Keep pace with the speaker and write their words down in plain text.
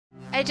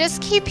I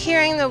just keep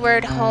hearing the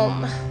word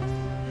home.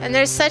 And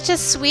there's such a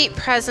sweet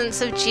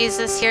presence of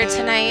Jesus here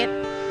tonight.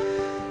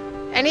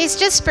 And he's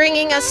just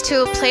bringing us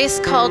to a place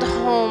called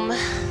home,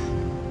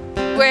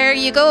 where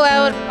you go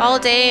out all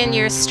day and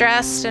you're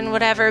stressed and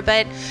whatever,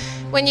 but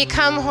when you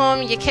come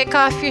home, you kick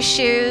off your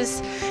shoes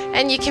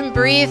and you can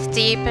breathe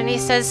deep. And he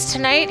says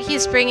tonight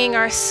he's bringing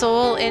our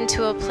soul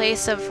into a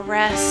place of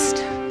rest,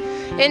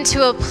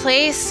 into a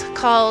place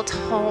called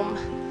home.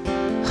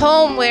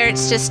 Home where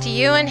it's just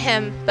you and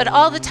him, but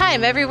all the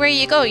time, everywhere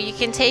you go, you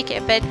can take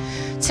it. But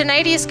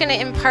tonight he's going to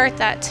impart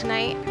that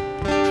tonight,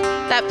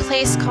 that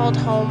place called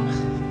home.